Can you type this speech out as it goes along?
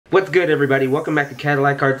What's good, everybody? Welcome back to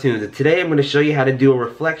Cadillac Cartoonz, and today I'm going to show you how to do a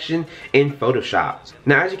reflection in Photoshop.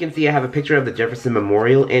 Now, as you can see, I have a picture of the Jefferson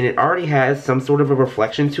Memorial, and it already has some sort of a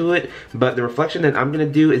reflection to it, but the reflection that I'm going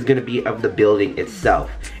to do is going to be of the building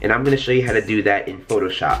itself, and I'm going to show you how to do that in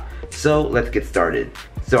Photoshop. So let's get started.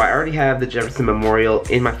 So I already have the Jefferson Memorial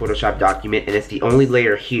in my Photoshop document, and it's the only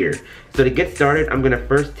layer here. So to get started, I'm going to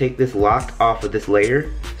first take this lock off of this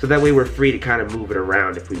layer, so that way we're free to kind of move it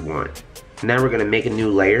around if we want. Now we're going to make a new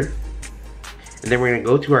layer, and then we're going to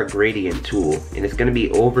go to our gradient tool, and it's going to be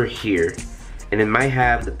over here, and it might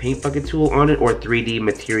have the paint bucket tool on it or 3D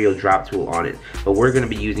material drop tool on it, but we're going to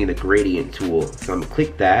be using the gradient tool. So I'm going to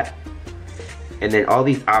click that, and then all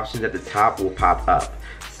these options at the top will pop up.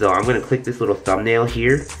 So I'm going to click this little thumbnail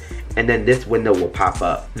here, and then this window will pop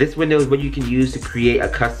up. This window is what you can use to create a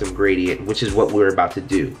custom gradient, which is what we're about to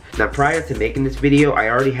do. Now, prior to making this video, I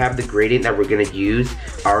already have the gradient that we're going to use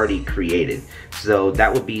already created. So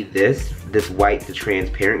that would be this white to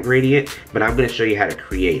transparent gradient, but I'm going to show you how to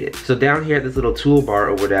create it. So down here at this little toolbar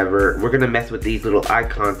or whatever, we're going to mess with these little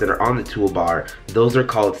icons that are on the toolbar. Those are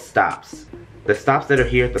called stops. The stops that are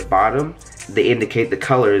here at the bottom, they indicate the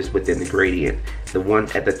colors within the gradient. The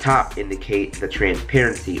ones at the top indicate the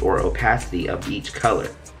transparency or opacity of each color.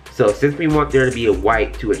 So since we want there to be a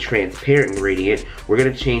white to a transparent gradient, we're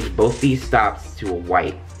going to change both these stops to a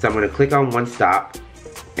white. So I'm going to click on one stop,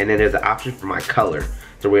 and then there's an option for my color.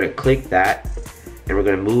 So we're going to click that, and we're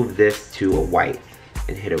going to move this to a white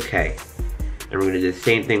and hit OK. And we're going to do the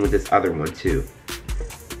same thing with this other one too.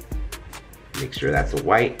 Make sure that's a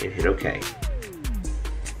white and hit OK.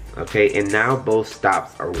 Okay, and now both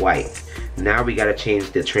stops are white. Now we gotta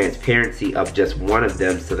change the transparency of just one of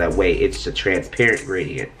them so that way it's a transparent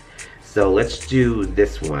gradient. So let's do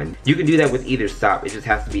this one. You can do that with either stop, it just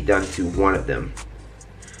has to be done to one of them.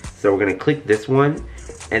 So we're gonna click this one,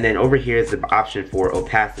 and then over here is the option for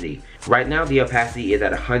opacity. Right now the opacity is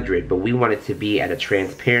at 100, but we want it to be at a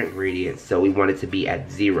transparent gradient, so we want it to be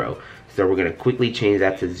at 0. So we're gonna quickly change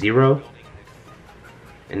that to 0.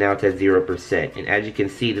 And now it's at 0%. And as you can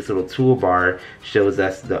see, this little toolbar shows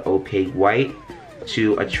us the opaque white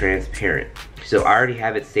to a transparent. So I already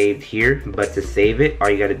have it saved here, but to save it, all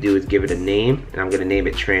you gotta do is give it a name, and I'm gonna name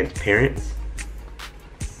it Transparent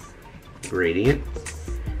Gradient,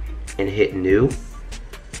 and hit New.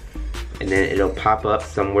 And then it'll pop up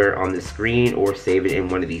somewhere on the screen or save it in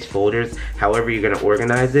one of these folders, however you're gonna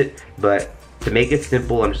organize it. But to make it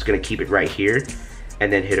simple, I'm just gonna keep it right here, and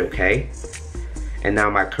then hit OK. And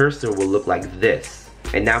now my cursor will look like this.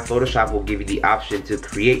 And now Photoshop will give you the option to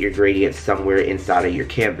create your gradient somewhere inside of your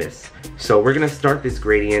canvas. So we're gonna start this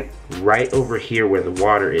gradient right over here where the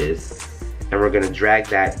water is, and we're gonna drag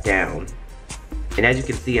that down. And as you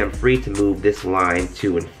can see, I'm free to move this line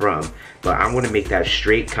to and from, but I'm gonna make that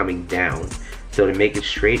straight coming down. So to make it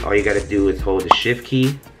straight, all you gotta do is hold the Shift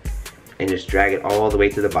key and just drag it all the way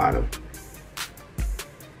to the bottom.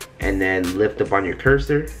 And then lift up on your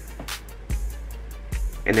cursor,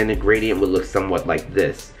 and then the gradient will look somewhat like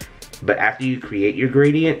this. But after you create your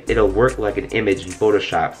gradient, it'll work like an image in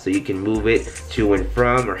Photoshop, so you can move it to and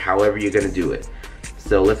from or however you're gonna do it.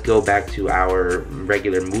 So let's go back to our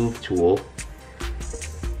regular move tool,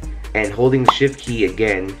 and holding the Shift key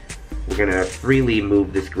again, we're gonna freely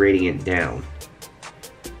move this gradient down.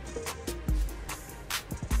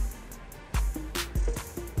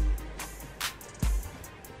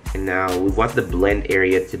 And now we want the blend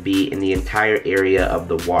area to be in the entire area of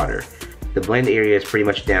the water. The blend area is pretty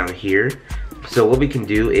much down here. So what we can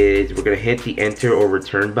do is we're gonna hit the enter or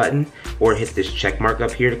return button, or hit this check mark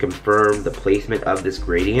up here to confirm the placement of this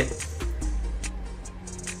gradient.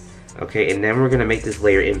 Okay, and then we're gonna make this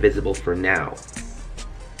layer invisible for now.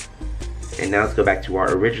 And now let's go back to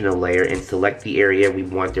our original layer and select the area we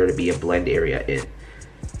want there to be a blend area in.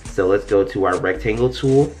 So let's go to our rectangle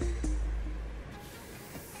tool,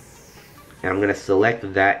 and I'm going to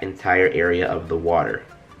select that entire area of the water.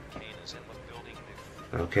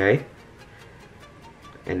 Okay.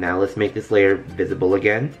 And now let's make this layer visible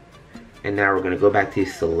again. And now we're going to go back to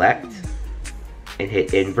select and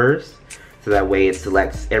hit inverse, so that way it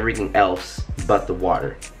selects everything else but the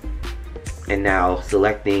water. And now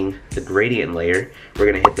selecting the gradient layer,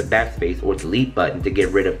 we're going to hit the backspace or delete button to get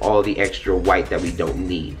rid of all the extra white that we don't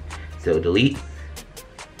need. So delete.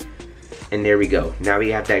 And there we go. Now we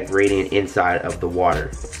have that gradient inside of the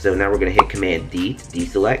water. So now we're going to hit Command D to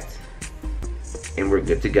deselect, and we're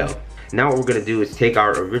good to go. Now what we're going to do is take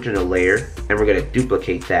our original layer, and we're going to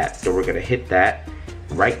duplicate that. So we're going to hit that,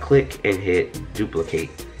 right click, and hit duplicate.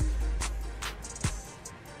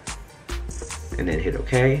 And then hit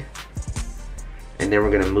OK. And then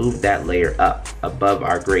we're going to move that layer up above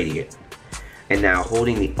our gradient. And now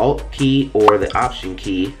holding the Alt key or the Option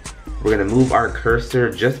key, we're gonna move our cursor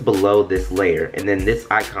just below this layer, and then this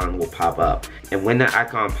icon will pop up. And when that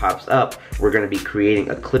icon pops up, we're gonna be creating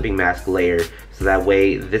a clipping mask layer, so that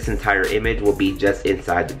way this entire image will be just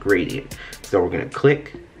inside the gradient. So we're gonna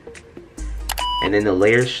click, and then the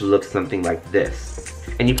layer should look something like this.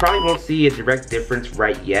 And you probably won't see a direct difference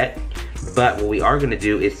right yet, but what we are gonna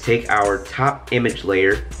do is take our top image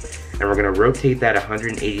layer, and we're gonna rotate that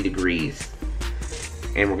 180 degrees.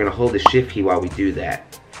 And we're gonna hold the Shift key while we do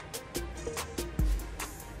that.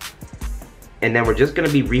 And then we're just gonna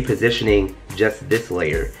be repositioning just this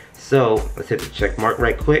layer. So let's hit the check mark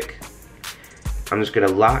right quick. I'm just gonna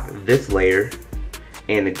lock this layer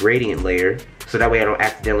and the gradient layer, so that way I don't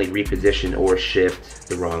accidentally reposition or shift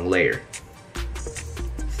the wrong layer.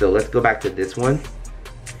 So let's go back to this one.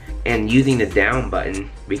 And using the down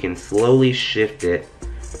button, we can slowly shift it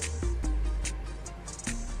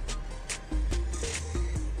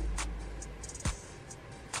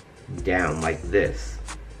down like this.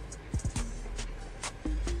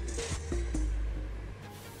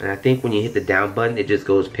 And I think when you hit the down button, it just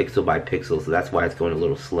goes pixel by pixel, so that's why it's going a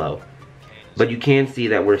little slow. But you can see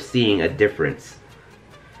that we're seeing a difference.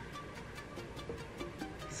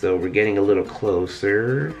 So we're getting a little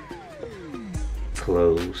closer,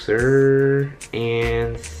 closer,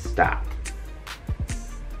 and stop.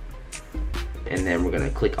 And then we're gonna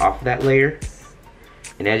click off that layer.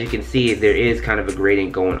 And as you can see, there is kind of a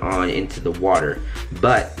gradient going on into the water.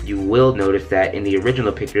 But you will notice that in the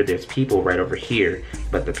original picture, there's people right over here,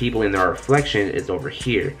 but the people in our reflection is over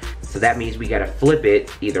here. So that means we gotta flip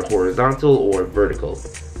it either horizontal or vertical.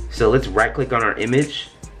 So let's right click on our image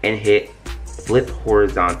and hit flip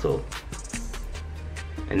horizontal.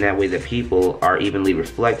 And that way the people are evenly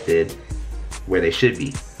reflected where they should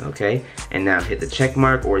be, okay? And now hit the check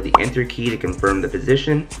mark or the enter key to confirm the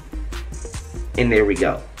position. And there we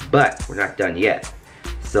go. But we're not done yet.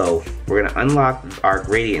 So we're gonna unlock our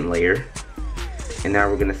gradient layer. And now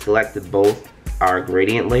we're gonna select both our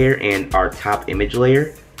gradient layer and our top image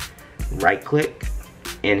layer. Right click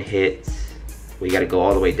and hit, we gotta go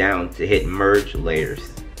all the way down to hit merge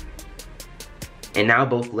layers. And now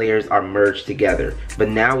both layers are merged together. But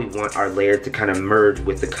now we want our layer to kind of merge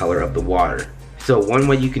with the color of the water. So one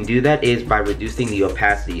way you can do that is by reducing the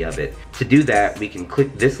opacity of it. To do that, we can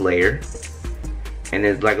click this layer, and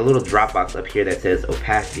there's like a little drop box up here that says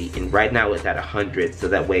opacity, and right now it's at 100, so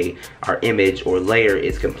that way our image or layer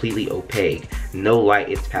is completely opaque. No light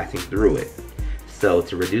is passing through it. So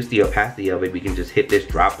to reduce the opacity of it, we can just hit this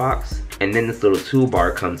drop box, and then this little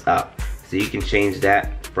toolbar comes up. So you can change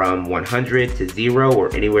that from 100 to 0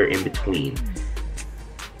 or anywhere in between.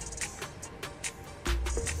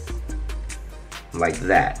 Like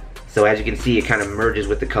that. So as you can see, it kind of merges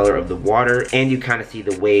with the color of the water, and you kind of see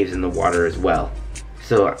the waves in the water as well.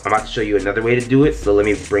 So I'm about to show you another way to do it, so let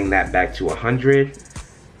me bring that back to 100.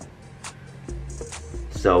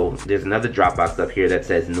 So there's another drop box up here that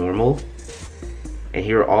says normal. And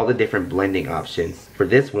here are all the different blending options. For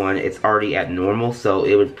this one, it's already at normal, so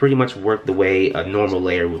it would pretty much work the way a normal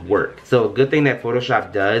layer would work. So a good thing that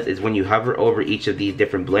Photoshop does is when you hover over each of these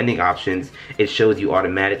different blending options, it shows you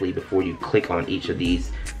automatically before you click on each of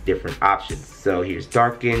these different options. So here's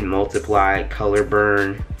darken, multiply, color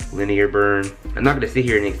burn, linear burn. I'm not going to sit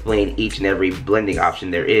here and explain each and every blending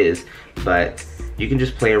option there is, but you can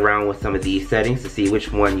just play around with some of these settings to see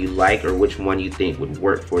which one you like or which one you think would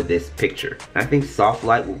work for this picture. I think soft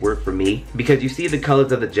light would work for me because you see the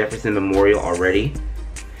colors of the Jefferson Memorial already.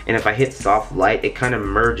 And if I hit soft light, it kind of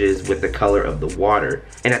merges with the color of the water.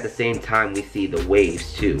 And at the same time, we see the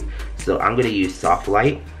waves too. So I'm going to use soft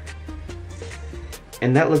light.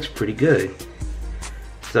 And that looks pretty good.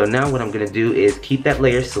 So now what I'm going to do is keep that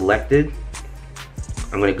layer selected.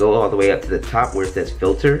 I'm going to go all the way up to the top where it says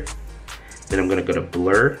filter. Then I'm going to go to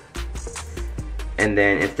blur. And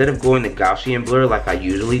then instead of going to Gaussian blur like I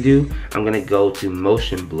usually do, I'm going to go to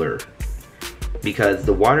motion blur. Because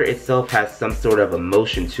the water itself has some sort of a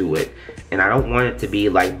motion to it. And I don't want it to be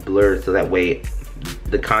like blurred so that way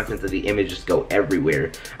the contents of the image just go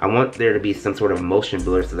everywhere. I want there to be some sort of motion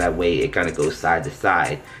blur so that way it kind of goes side to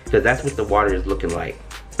side. Because that's what the water is looking like.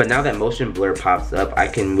 But now that motion blur pops up, I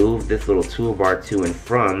can move this little toolbar to and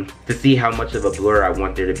from to see how much of a blur I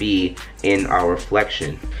want there to be in our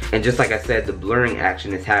reflection. And just like I said, the blurring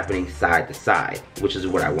action is happening side to side, which is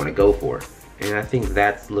what I want to go for. And I think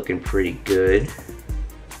that's looking pretty good.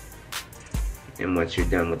 And once you're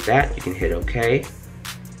done with that, you can hit OK.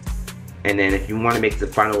 And then if you want to make the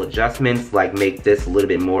final adjustments, like make this a little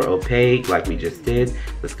bit more opaque like we just did,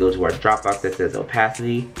 let's go to our drop box that says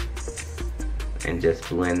opacity. And just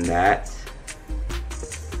blend that.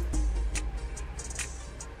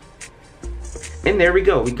 And there we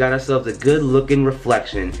go, we got ourselves a good looking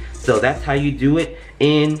reflection. So that's how you do it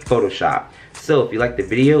in Photoshop. So if you liked the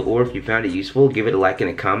video or if you found it useful, give it a like and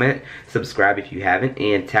a comment, subscribe if you haven't,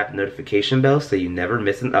 and tap the notification bell so you never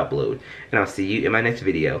miss an upload. And I'll see you in my next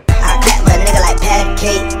video.